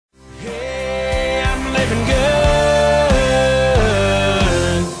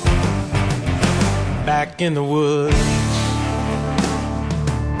back in the woods.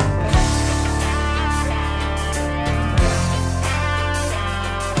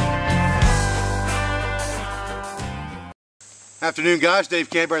 Afternoon guys, Dave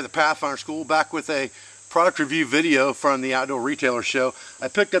Canterbury of the Pathfinder School, back with a product review video from the Outdoor Retailer Show. I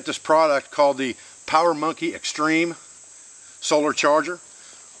picked up this product called the Power Monkey Extreme Solar Charger.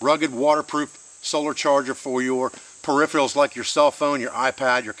 Rugged, waterproof solar charger for your peripherals like your cell phone, your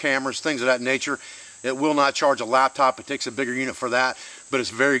iPad, your cameras, things of that nature. It will not charge a laptop. It takes a bigger unit for that, but it's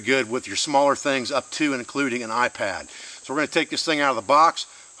very good with your smaller things up to and including an iPad. So we're going to take this thing out of the box,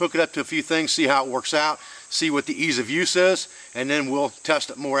 hook it up to a few things, see how it works out, see what the ease of use is, and then we'll test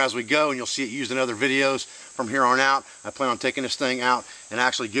it more as we go, and you'll see it used in other videos from here on out. I plan on taking this thing out and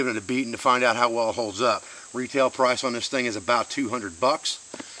actually giving it a beating to find out how well it holds up. Retail price on this thing is about 200 bucks.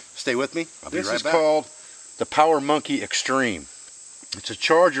 Stay with me. I'll be right back. This is called the Power Monkey Extreme. It's a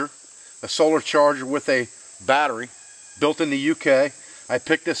charger, a solar charger with a battery, built in the UK. I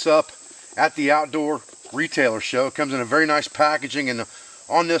picked this up at the Outdoor Retailer Show. It comes in a very nice packaging, and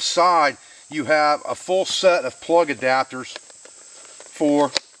on this side you have a full set of plug adapters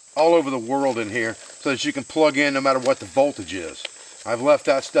for all over the world in here, so that you can plug in no matter what the voltage is. I've left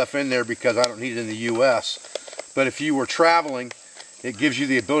that stuff in there because I don't need it in the US, but if you were traveling, it gives you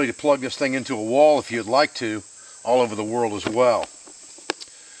the ability to plug this thing into a wall if you'd like to, all over the world as well.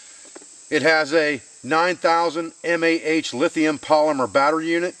 It has a 9,000 mAh lithium polymer battery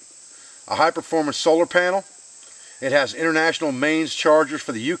unit, a high-performance solar panel. It has international mains chargers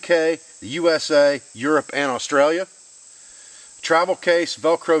for the UK, the USA, Europe, and Australia. Travel case,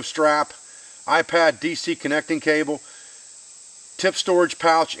 Velcro strap, iPad DC connecting cable, tip storage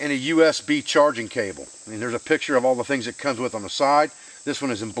pouch, and a USB charging cable. And there's a picture of all the things it comes with on the side. This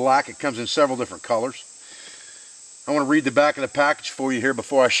one is in black. It comes in several different colors. I want to read the back of the package for you here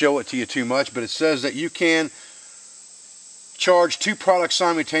before I show it to you too much, but it says that you can charge two products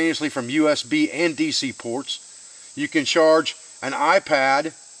simultaneously from USB and DC ports. You can charge an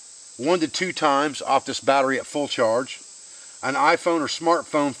iPad 1 to 2 times off this battery at full charge, an iPhone or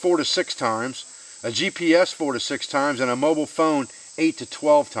smartphone 4 to 6 times, a GPS 4 to 6 times, and a mobile phone 8 to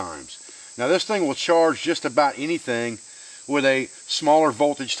 12 times. Now this thing will charge just about anything with a smaller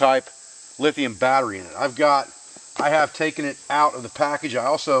voltage type lithium battery in it. I have taken it out of the package. I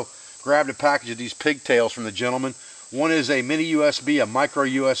also grabbed a package of these pigtails from the gentleman. One is a mini USB, a micro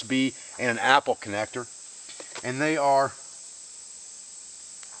USB, and an Apple connector. And they are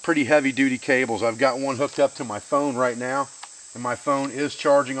pretty heavy duty cables. I've got one hooked up to my phone right now, and my phone is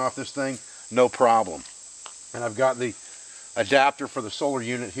charging off this thing no problem. And I've got the adapter for the solar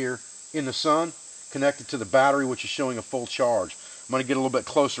unit here in the sun connected to the battery, which is showing a full charge. I'm going to get a little bit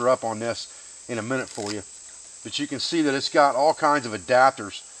closer up on this in a minute for you, but you can see that it's got all kinds of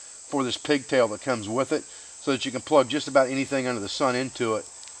adapters for this pigtail that comes with it, so that you can plug just about anything under the sun into it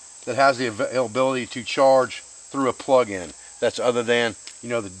that has the availability to charge through a plug-in that's other than, you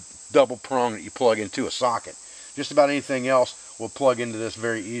know, the double prong that you plug into a socket. Just about anything else will plug into this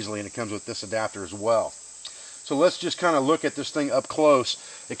very easily, and it comes with this adapter as well. So let's just kind of look at this thing up close.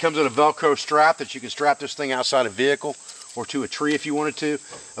 It comes with a Velcro strap that you can strap this thing outside a vehicle or to a tree if you wanted to.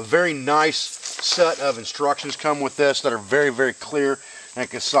 A very nice set of instructions come with this that are very, very clear and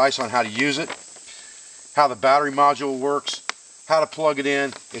concise on how to use it, how the battery module works, how to plug it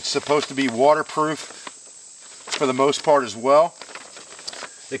in. It's supposed to be waterproof for the most part as well.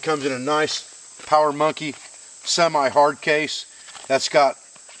 It comes in a nice Power Monkey semi-hard case. That's got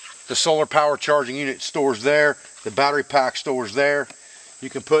the solar power charging unit stores there, the battery pack stores there. You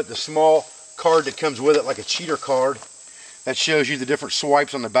can put the small card that comes with it, like a cheater card, that shows you the different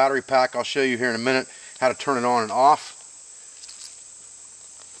swipes on the battery pack. I'll show you here in a minute how to turn it on and off.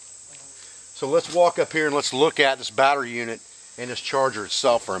 So let's walk up here and let's look at this battery unit and this charger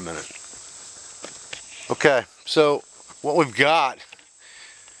itself for a minute. Okay, so what we've got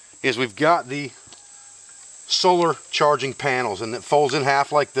is we've got the solar charging panels, and it folds in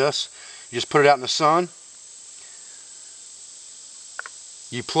half like this. You just put it out in the sun.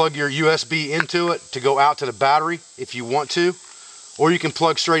 You plug your USB into it to go out to the battery if you want to, or you can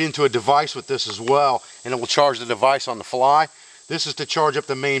plug straight into a device with this as well, and it will charge the device on the fly. This is to charge up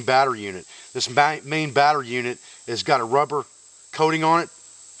the main battery unit. This main battery unit has got a rubber coating on it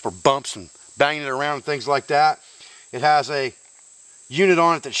for bumps and banging it around and things like that. It has a unit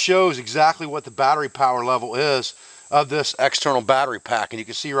on it that shows exactly what the battery power level is of this external battery pack, and you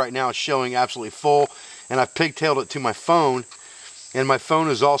can see right now it's showing absolutely full, and I've pigtailed it to my phone, and my phone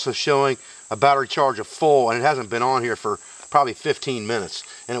is also showing a battery charge of full, and it hasn't been on here for probably 15 minutes,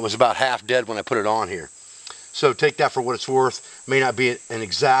 and it was about half dead when I put it on here. So take that for what it's worth. May not be an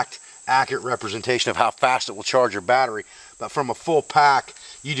exact accurate representation of how fast it will charge your battery. But from a full pack,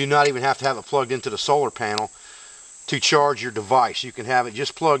 you do not even have to have it plugged into the solar panel to charge your device. You can have it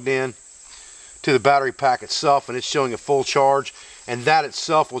just plugged in to the battery pack itself, and it's showing a full charge, and that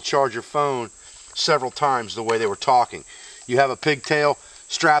itself will charge your phone several times the way they were talking. You have a pigtail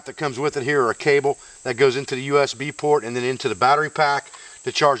strap that comes with it here, or a cable that goes into the USB port and then into the battery pack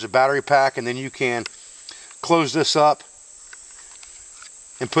to charge the battery pack, and then you can close this up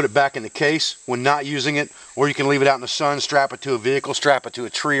and put it back in the case when not using it, or you can leave it out in the sun, strap it to a vehicle, strap it to a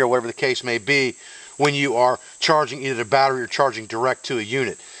tree, or whatever the case may be when you are charging either the battery or charging direct to a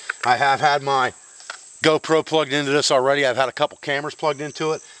unit. I have had my GoPro plugged into this already. I've had a couple cameras plugged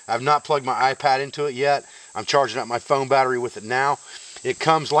into it. I've not plugged my iPad into it yet. I'm charging up my phone battery with it now. It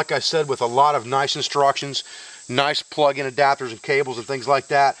comes, like I said, with a lot of nice instructions, nice plug-in adapters and cables and things like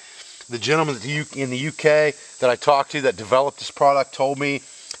that. The gentleman in the UK that I talked to that developed this product told me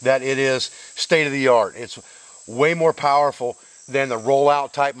that it is state-of-the-art. It's way more powerful than the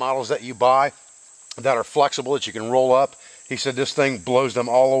roll-out type models that you buy that are flexible, that you can roll up. He said this thing blows them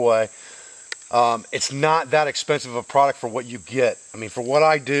all away. It's not that expensive of a product for what you get. I mean, for what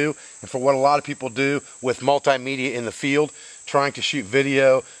I do and for what a lot of people do with multimedia in the field, trying to shoot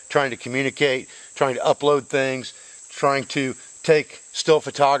video, trying to communicate, trying to upload things, trying to take still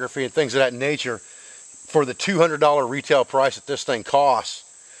photography and things of that nature, for the $200 retail price that this thing costs,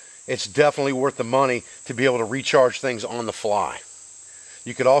 it's definitely worth the money to be able to recharge things on the fly.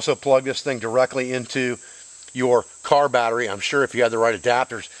 You could also plug this thing directly into your car battery, I'm sure, if you have the right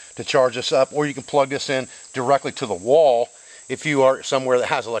adapters to charge this up, or you can plug this in directly to the wall if you are somewhere that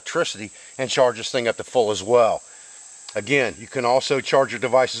has electricity and charge this thing up to full as well. Again, you can also charge your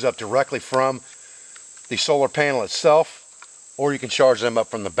devices up directly from the solar panel itself, or you can charge them up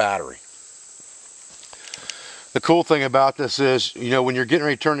from the battery. The cool thing about this is, you know, when you're getting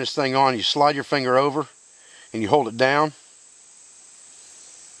ready to turn this thing on, you slide your finger over and you hold it down.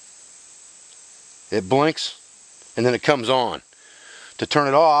 It blinks and then it comes on. To turn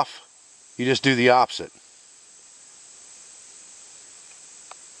it off, you just do the opposite.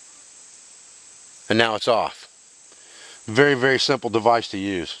 And now it's off. Very, very simple device to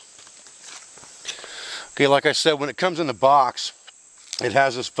use. Okay, like I said, when it comes in the box, it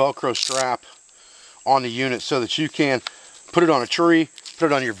has this Velcro strap on the unit so that you can put it on a tree, put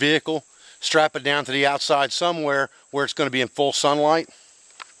it on your vehicle, strap it down to the outside somewhere where it's going to be in full sunlight.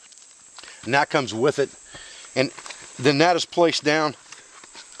 And that comes with it. And then that is placed down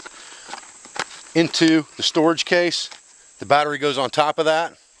into the storage case. The battery goes on top of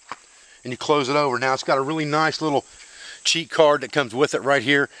that, and you close it over. Now it's got a really nice little cheat card that comes with it right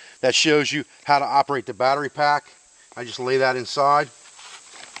here that shows you how to operate the battery pack. I just lay that inside.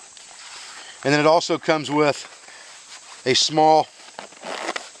 And then it also comes with a small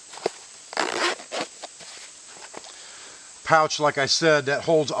pouch, like I said, that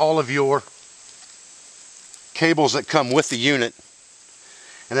holds all of your cables that come with the unit.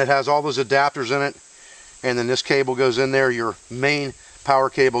 And it has all those adapters in it. And then this cable goes in there, your main power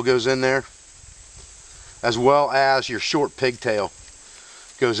cable goes in there, as well as your short pigtail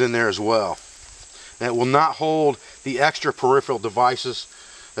goes in there as well. And it will not hold the extra peripheral devices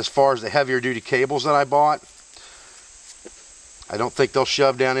as far as the heavier duty cables that I bought. I don't think they'll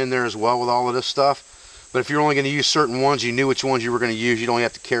shove down in there as well with all of this stuff. But if you're only going to use certain ones, you knew which ones you were going to use. You'd only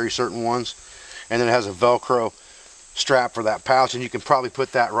have to carry certain ones. And then it has a Velcro strap for that pouch, and you can probably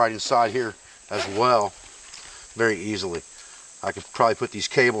put that right inside here as well very easily. I could probably put these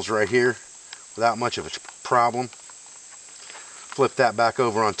cables right here without much of a problem. Flip that back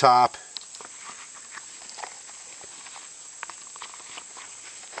over on top.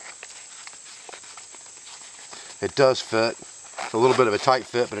 It does fit. It's a little bit of a tight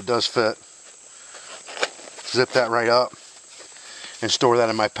fit, but it does fit. Zip that right up and store that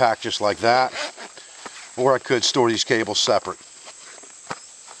in my pack just like that. Or I could store these cables separate.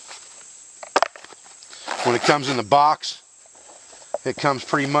 When it comes in the box, it comes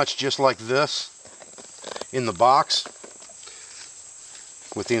pretty much just like this in the box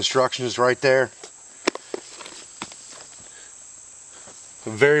with the instructions right there. A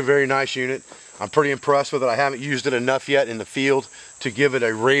very, very nice unit. I'm pretty impressed with it. I haven't used it enough yet in the field to give it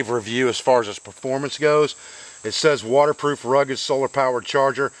a rave review as far as its performance goes. It says waterproof, rugged, solar-powered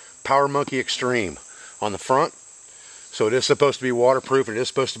charger, Power Monkey Extreme on the front. So it is supposed to be waterproof, and it is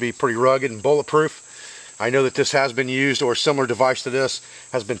supposed to be pretty rugged and bulletproof. I know that this has been used, or a similar device to this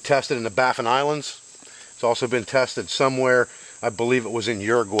has been tested in the Baffin Islands. It's also been tested somewhere, I believe it was in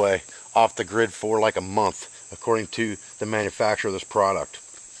Uruguay, off the grid for like a month, according to the manufacturer of this product.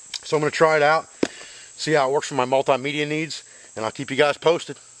 So I'm going to try it out, see how it works for my multimedia needs, and I'll keep you guys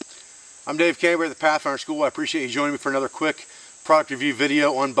posted. I'm Dave Canberry at the Pathfinder School. I appreciate you joining me for another quick product review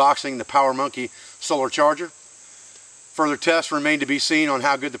video unboxing the PowerMonkey solar charger. Further tests remain to be seen on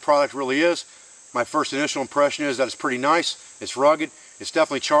how good the product really is. My first initial impression is that it's pretty nice, it's rugged, it's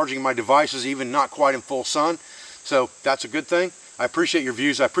definitely charging my devices even not quite in full sun. So that's a good thing. I appreciate your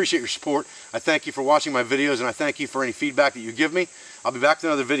views, I appreciate your support. I thank you for watching my videos, and I thank you for any feedback that you give me. I'll be back with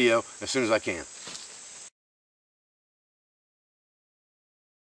another video as soon as I can.